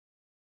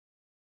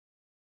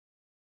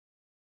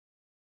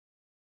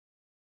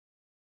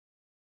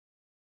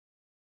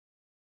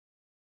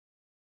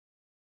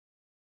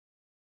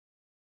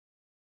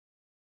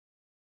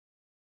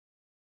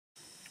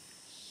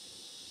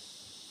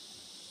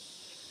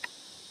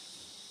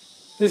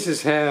This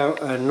is how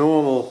a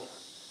normal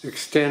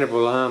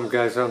extendable arm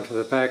goes onto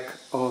the back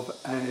of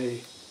a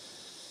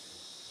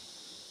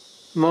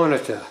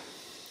monitor.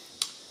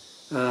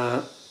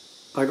 I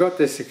got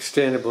this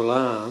extendable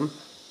arm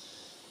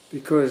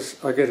because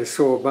I get a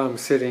sore bum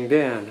sitting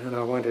down and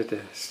I wanted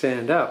to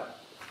stand up.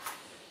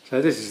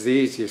 So this is the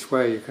easiest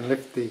way. You can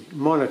lift the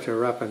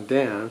monitor up and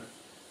down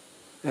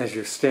as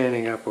you're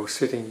standing up or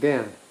sitting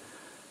down.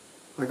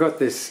 I got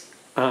this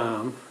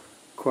arm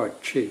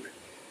quite cheap.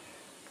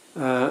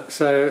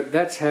 So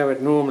that's how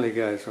it normally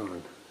goes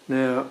on.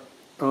 Now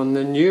on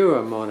the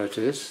newer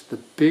monitors, the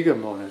bigger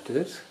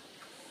monitors,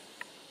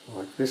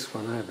 like this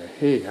one over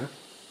here,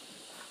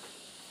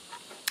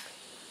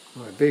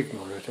 my big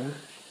monitor,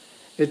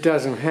 it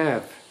doesn't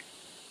have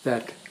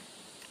that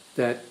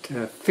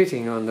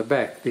fitting on the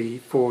back, the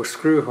 4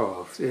 screw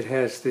holes. It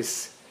has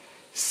this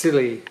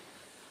silly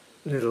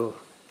little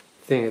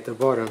thing at the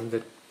bottom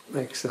that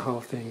makes the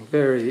whole thing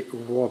very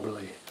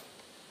wobbly.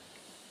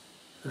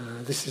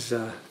 This is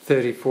a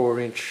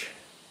 34-inch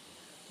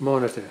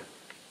monitor.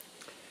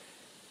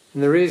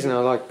 And the reason I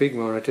like big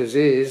monitors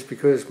is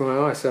because my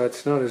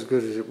eyesight's not as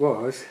good as it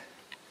was,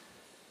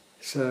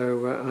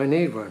 so I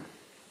need one.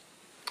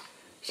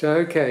 So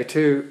okay,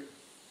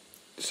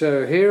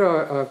 so here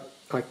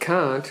I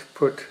can't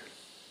put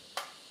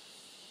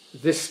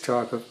this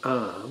type of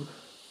arm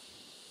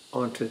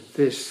onto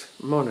this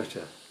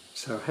monitor.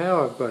 So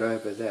how I've got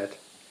over that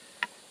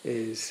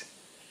is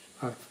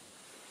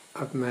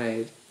I've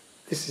made,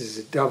 this is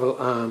a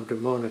double-armed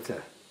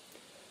monitor.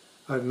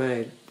 I've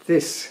made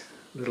this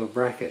little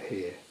bracket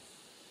here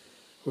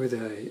with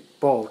a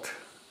bolt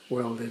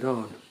welded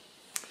on.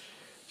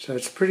 So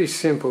it's pretty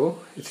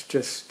simple. It's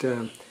just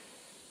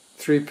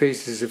 3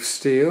 pieces of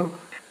steel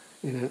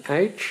in an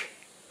H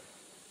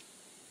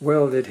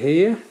welded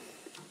here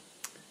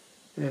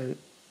and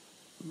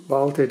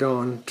bolted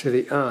on to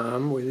the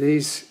arm with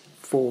these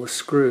 4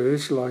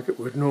 screws like it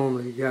would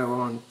normally go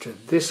on to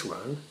this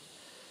one.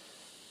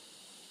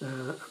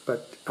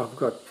 But I've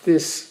got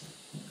this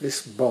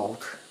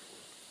bolt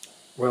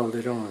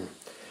welded on.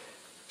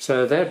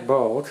 So that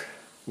bolt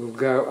will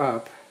go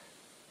up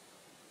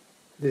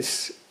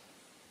this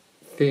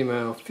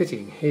female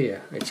fitting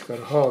here. It's got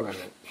a hole in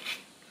it.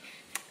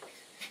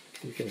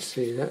 You can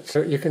see that.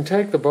 So you can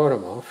take the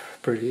bottom off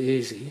pretty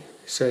easy.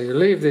 So you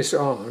leave this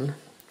on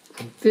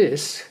and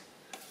this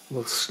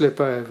will slip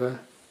over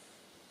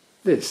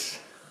this.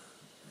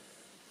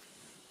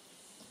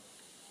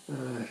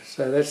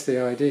 So that's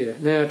the idea.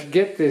 Now to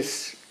get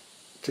this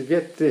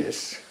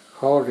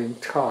holding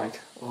tight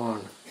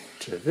on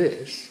to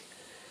this,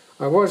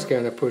 I was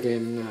going to put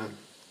in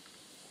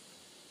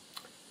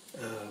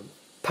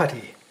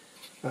putty,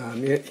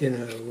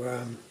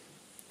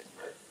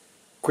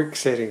 quick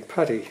setting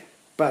putty.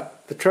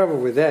 But the trouble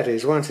with that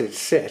is once it's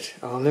set,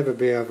 I'll never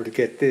be able to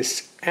get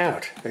this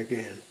out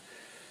again.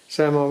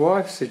 So my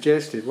wife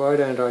suggested, why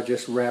don't I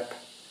just wrap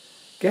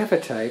gaffer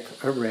tape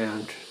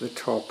around the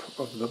top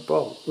of the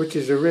bolt, which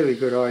is a really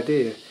good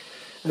idea.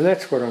 And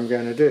that's what I'm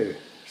going to do.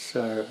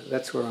 So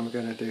that's what I'm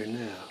going to do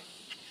now.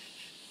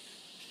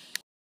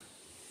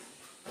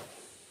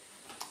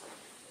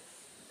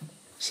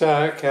 So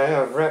okay,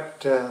 I've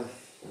wrapped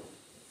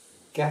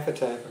gaffer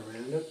tape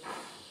around it.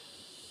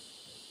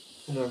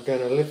 And I'm going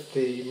to lift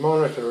the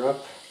monitor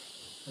up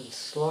and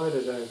slide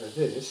it over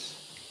this.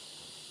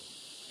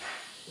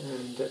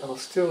 And I'll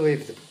still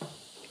leave the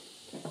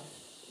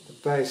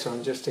base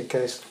on just in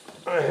case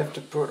I have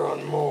to put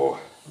on more.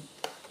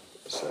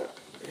 So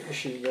here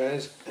she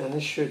goes, and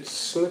this should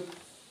slip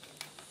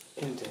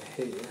into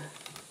here.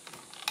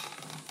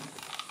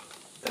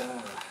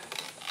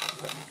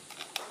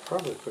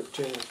 Probably put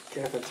too much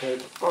gaffer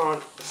tape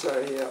on, so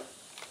yeah,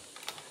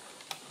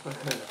 I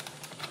have.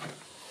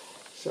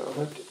 So I'll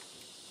have to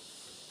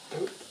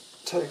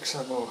take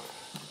some off.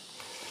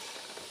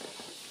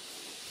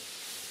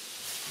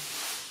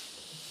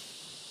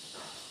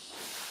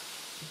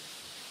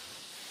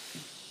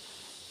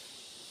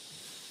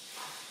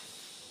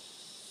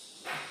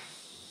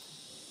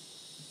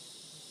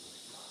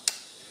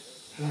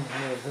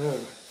 Oh.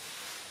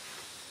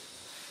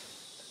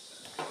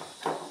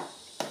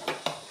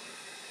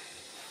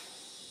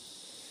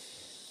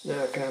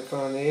 Now I can't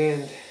find the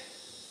end.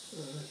 Oh,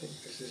 I think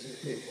this is it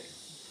here.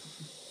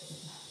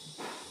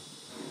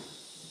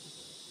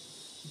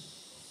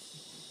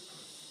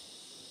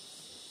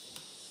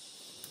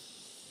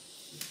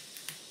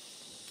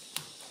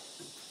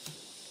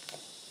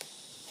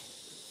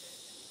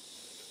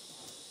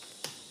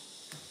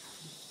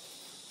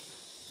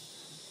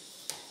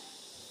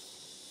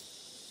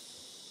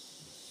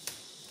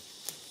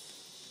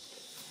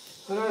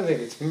 I don't think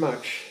it's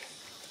much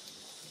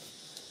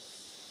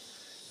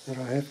that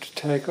I have to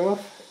take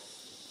off.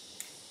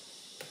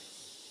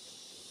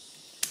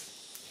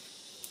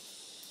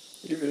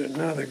 Give it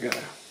another go.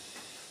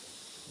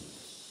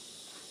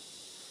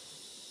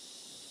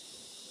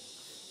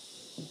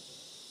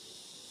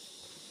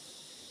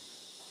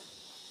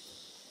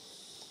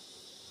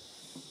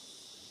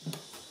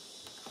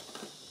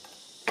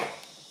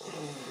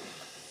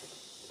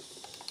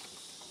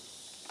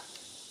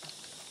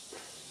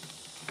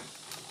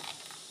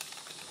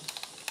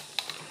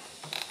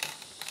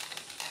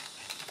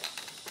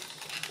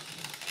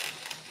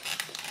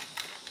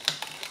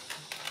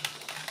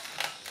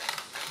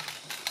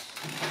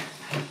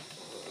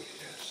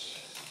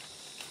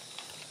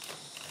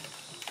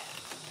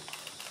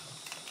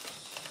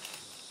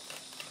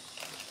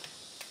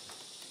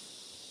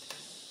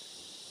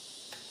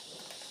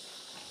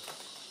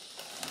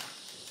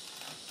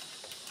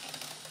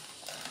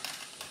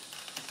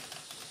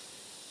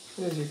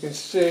 As you can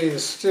see,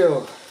 there's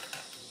still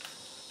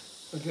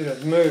a bit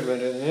of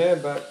movement in there,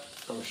 but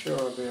I'm sure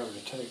I'll be able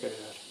to take it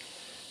out.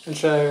 And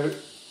so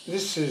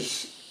this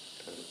is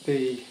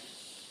the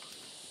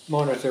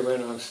monitor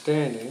when I'm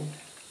standing,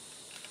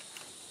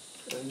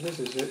 and this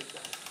is it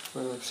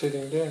when I'm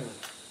sitting down.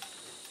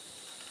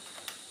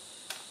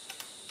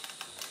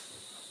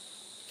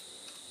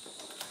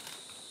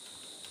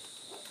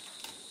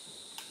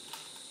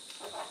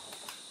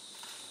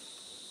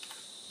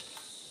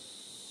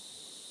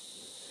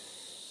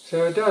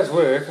 So it does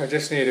work, I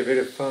just need a bit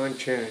of fine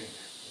tuning.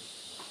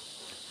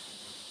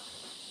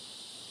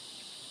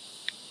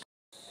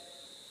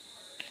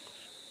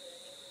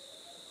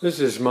 This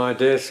is my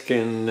desk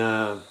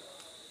in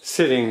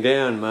sitting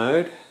down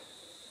mode.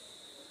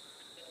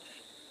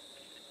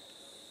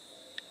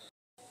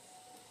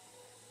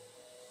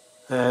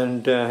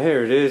 And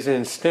here it is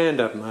in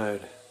stand-up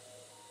mode.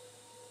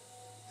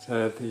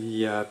 So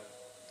the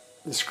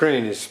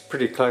screen is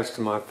pretty close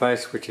to my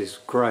face, which is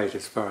great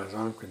as far as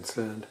I'm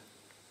concerned.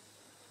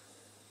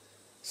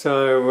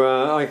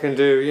 So I can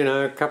do, you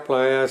know, a couple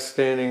of hours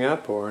standing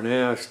up, or an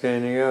hour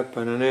standing up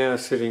and an hour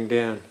sitting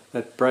down.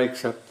 That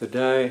breaks up the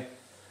day,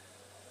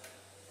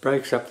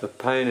 breaks up the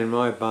pain in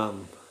my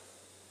bum.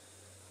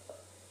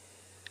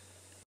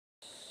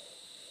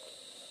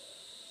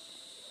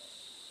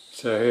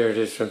 So here it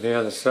is from the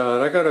other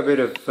side. I got a bit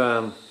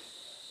of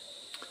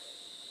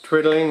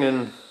twiddling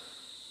and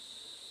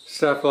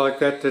stuff like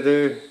that to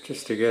do,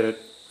 just to get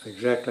it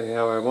exactly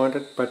how I want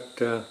it, but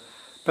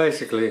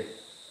basically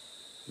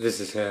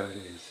this is how it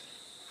is.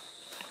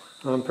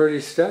 I'm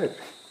pretty stoked.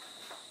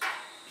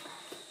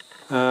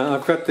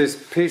 I've got this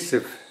piece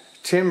of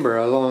timber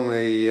along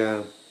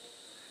the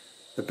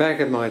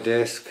back of my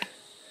desk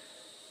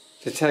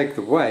to take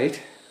the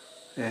weight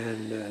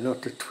and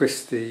not to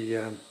twist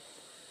the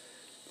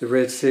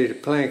red cedar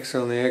planks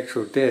on the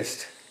actual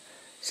desk.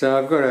 So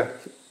I've got to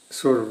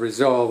sort of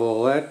resolve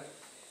all that,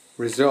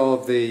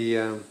 resolve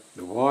the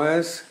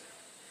wires,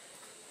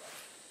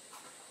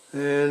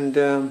 and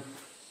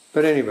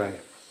but anyway,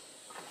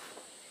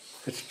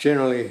 that's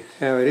generally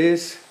how it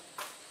is,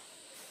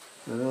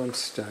 and I'm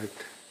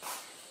stoked.